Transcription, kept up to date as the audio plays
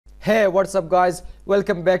Hey, what's up guys?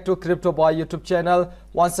 Welcome back to Crypto Buy YouTube channel.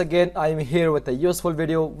 Once again, I am here with a useful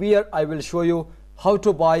video where I will show you how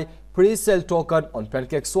to buy pre-sale token on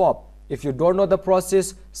Pancakeswap. If you don't know the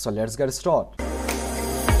process, so let's get started.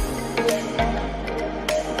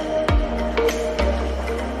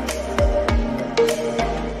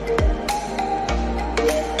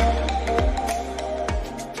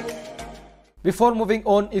 Before moving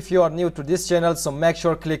on, if you are new to this channel, so make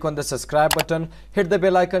sure click on the subscribe button, hit the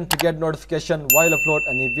bell icon to get notification while upload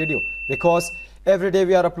a new video, because every day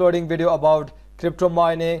we are uploading video about crypto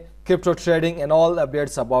mining, crypto trading and all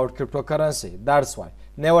updates about cryptocurrency. That's why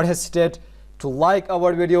never hesitate to like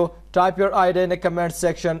our video, type your idea in the comment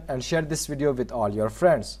section and share this video with all your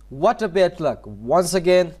friends. What a bad luck. Once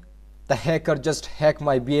again, the hacker just hacked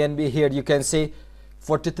my BNB. Here you can see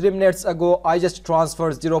 43 minutes ago, I just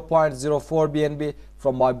transferred 0.04 BNB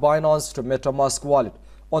from my Binance to Metamask wallet.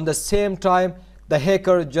 On the same time, the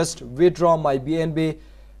hacker just withdraw my BNB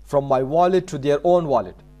from my wallet to their own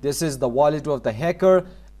wallet. This is the wallet of the hacker,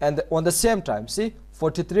 and on the same time, see,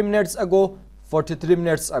 43 minutes ago,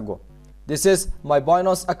 this is my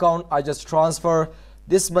Binance account. I just transfer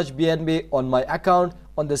this much BNB on my account.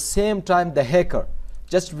 On the same time, the hacker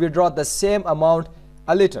just withdraw the same amount,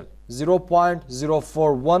 a little,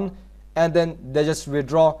 0.041, and then they just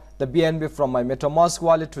withdraw the BNB from my Metamask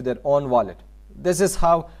wallet to their own wallet. This is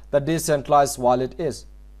how the decentralized wallet is.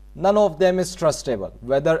 None of them is trustable,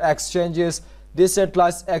 whether exchanges,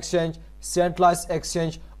 decentralized exchange, centralized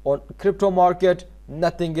exchange, or crypto market,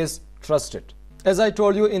 nothing is trusted. As I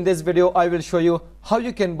told you in this video, I will show you how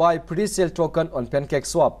you can buy pre-sale token on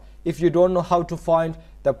Pancakeswap. If you don't know how to find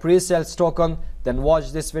the pre-sale token, then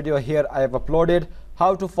watch this video. Here I have uploaded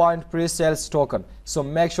how to find pre-sales token, so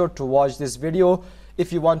make sure to watch this video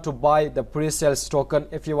if you want to buy the pre-sales token,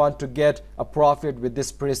 if you want to get a profit with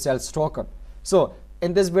this pre-sales token. So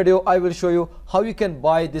in this video I will show you how you can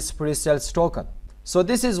buy this pre-sales token. So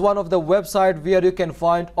this is one of the website where you can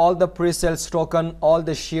find all the pre-sales token, all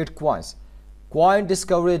the shitcoins,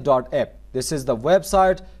 coindiscovery.app. This is the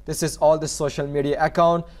website. This is all the social media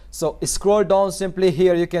account. So scroll down, simply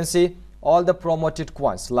here you can see all the promoted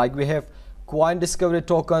coins, like we have Coin Discovery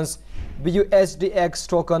tokens, BUSDX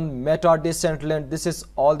token, Meta Decentraland. This is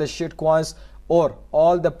all the shit coins or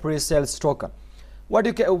all the pre-sales token. What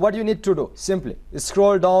you need to do, simply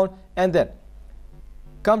scroll down and then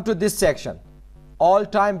come to this section, all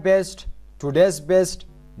time best, today's best,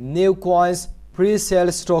 new coins,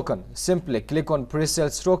 pre-sales token. Simply click on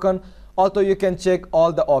pre-sales token. Also you can check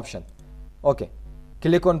all the option. Okay,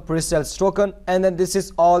 click on pre-sales token, and then this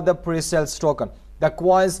is all the pre-sales token, the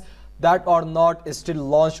coins that are not still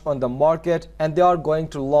launched on the market, and they are going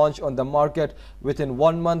to launch on the market within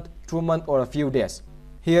 1 month, 2 months, or a few days.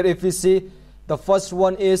 Here if you see, the first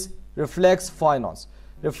one is Reflex Finance.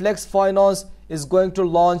 Reflex Finance is going to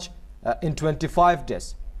launch in 25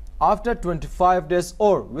 days. After 25 days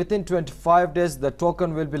or within 25 days, the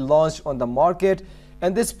token will be launched on the market,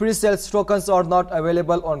 and these pre-sales tokens are not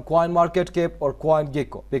available on CoinMarketCap or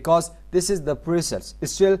CoinGecko because this is the pre-sales.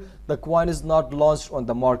 Still the coin is not launched on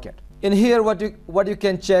the market. In here what you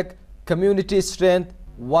can check, community strength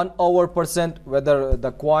 1 hour %, whether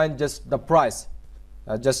the coin just the price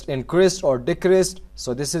just increased or decreased.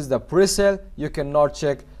 So this is the pre-sale. You cannot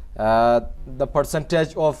check the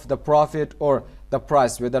percentage of the profit or the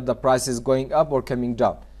price, whether the price is going up or coming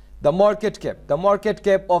down. The market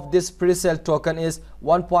cap of this pre-sale token is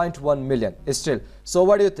 1.1 million still. So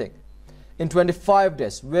what do you think? In 25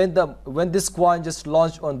 days, when this coin just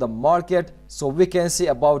launched on the market, so we can see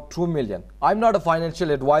about 2 million. I'm not a financial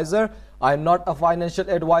advisor.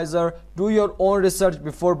 Do your own research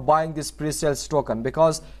before buying this pre-sales token,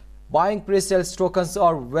 because buying pre-sales tokens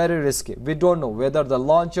are very risky. We don't know whether the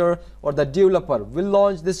launcher or the developer will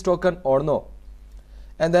launch this token or no.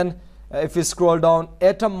 And then if you scroll down,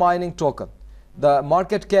 Atom mining token, the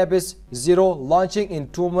market cap is 0, launching in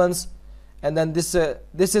 2 months. And then this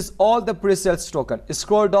is all the pre-sales token.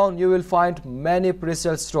 Scroll down, you will find many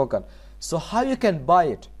pre-sales token. So how you can buy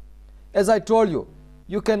it? As I told you,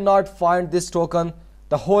 you cannot find this token,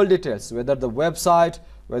 the whole details, whether the website,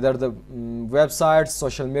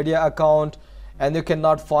 social media account, and you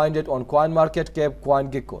cannot find it on CoinMarketCap,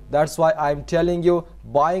 CoinGecko. That's why I'm telling you,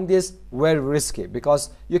 buying this very risky, because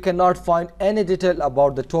you cannot find any detail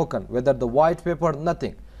about the token, whether the white paper,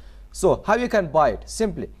 nothing. So how you can buy it?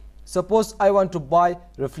 Simply, suppose I want to buy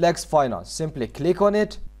Reflex Finance, simply click on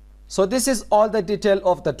it. So this is all the detail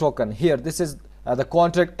of the token. Here this is the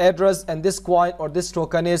contract address, and this coin or this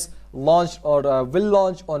token is launched or will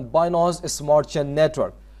launch on Binance Smart Chain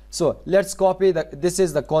network. So let's copy this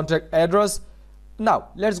is the contract address. Now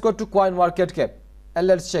let's go to CoinMarketCap. and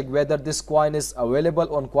let's check whether this coin is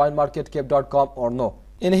available on coinmarketcap.com or no.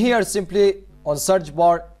 In here, simply on search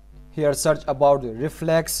bar, here search about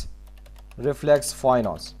Reflex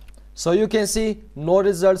Finance. So you can see no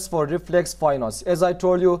results for Reflex Finance. As I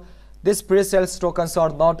told you, these pre-sales tokens are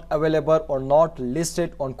not available or not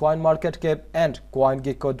listed on CoinMarketCap and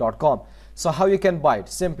CoinGecko.com. So how you can buy it?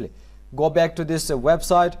 Simply go back to this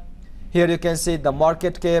website. Here you can see the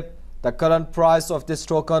market cap, the current price of this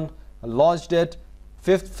token, launch date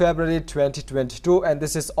 5th February 2022, and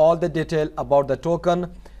this is all the detail about the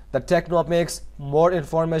token, the technomics, more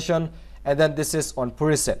information, and then this is on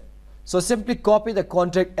pre-sale. So simply copy the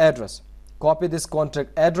contract address. Copy this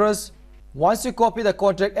contract address. Once you copy the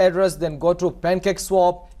contract address, then go to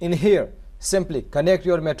Pancakeswap. In here, simply connect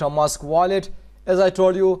your Metamask wallet. As I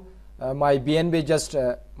told you, my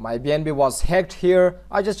BNB was hacked here.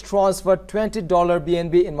 I just transferred $20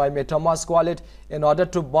 BNB in my Metamask wallet in order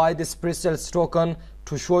to buy this pre-sales token,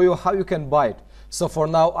 to show you how you can buy it. So for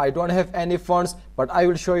now, I don't have any funds, but I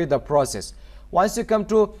will show you the process. Once you come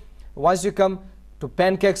to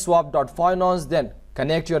pancakeswap.finance, then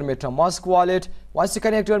connect your Metamask wallet. Once you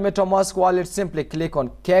connect your Metamask wallet, simply click on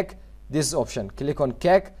CAC, this option. Click on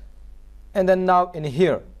CAC, and then now in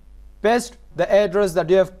here, paste the address that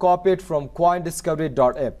you have copied from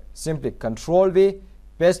coindiscovery.app. Simply Ctrl-V,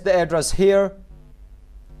 paste the address here.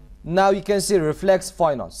 Now you can see Reflex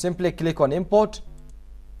Finance. Simply click on import,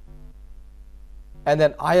 and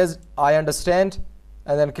then I understand,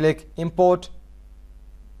 and then click import.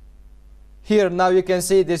 Here now you can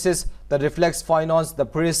see this is the Reflex Finance, the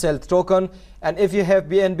pre-sale token, and if you have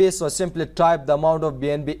BNB, so simply type the amount of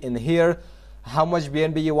BNB in here, how much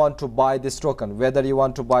BNB you want to buy this token, whether you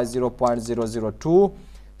want to buy 0.002,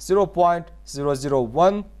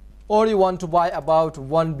 0.001, or you want to buy about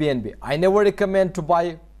 1 BNB. I never recommend to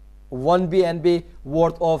buy 1 BNB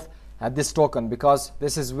worth of this token, because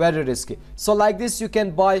this is very risky. So like this, you can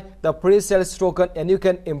buy the pre-sales token, and you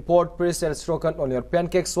can import pre-sales token on your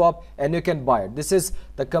Pancakeswap, and you can buy it. This is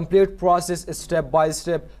the complete process, step by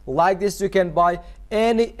step. Like this, you can buy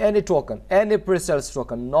any token, any pre-sales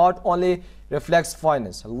token, not only Reflex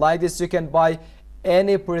Finance. Like this, you can buy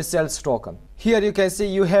any pre-sales token. Here you can see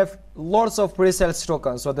you have lots of pre-sales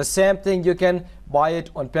tokens. So the same thing, you can buy it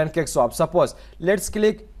on Pancakeswap. Suppose let's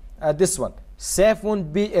click this one,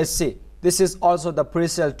 SafeMoon BSC. This is also the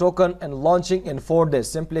pre-sale token and launching in 4 days.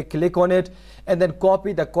 Simply click on it and then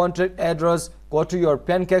copy the contract address, go to your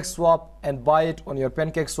Pancakeswap and buy it on your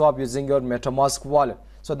Pancakeswap using your Metamask wallet.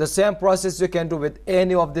 So the same process you can do with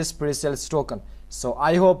any of this pre-sales token. So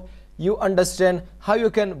I hope you understand how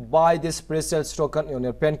you can buy this pre-sales token on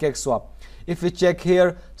your Pancakeswap. If we check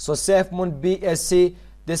here, so SafeMoon BSC,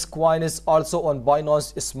 this coin is also on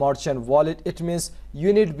Binance Smart Chain wallet. It means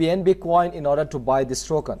you need BNB coin in order to buy this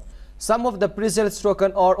token. Some of the pre-sales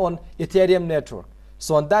token are on Ethereum network.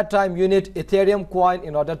 So on that time, you need Ethereum coin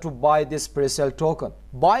in order to buy this pre-sale token.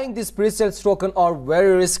 Buying this pre-sales token are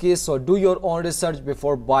very risky, so do your own research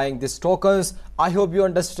before buying these tokens. I hope you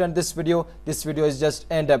understand this video. This video is just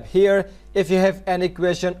end up here. If you have any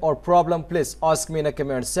question or problem, please ask me in the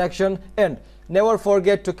comment section, and never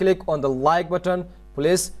forget to click on the like button.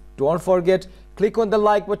 Please don't forget, click on the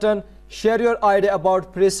like button. Share your idea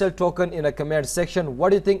about pre-sale token in a comment section. What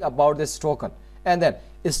do you think about this token? And then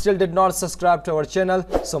still did not subscribe to our channel,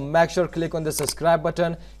 so make sure click on the subscribe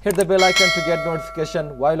button, hit the bell icon to get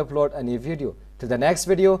notification while upload a new video. Till the next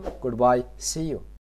video, goodbye, see you.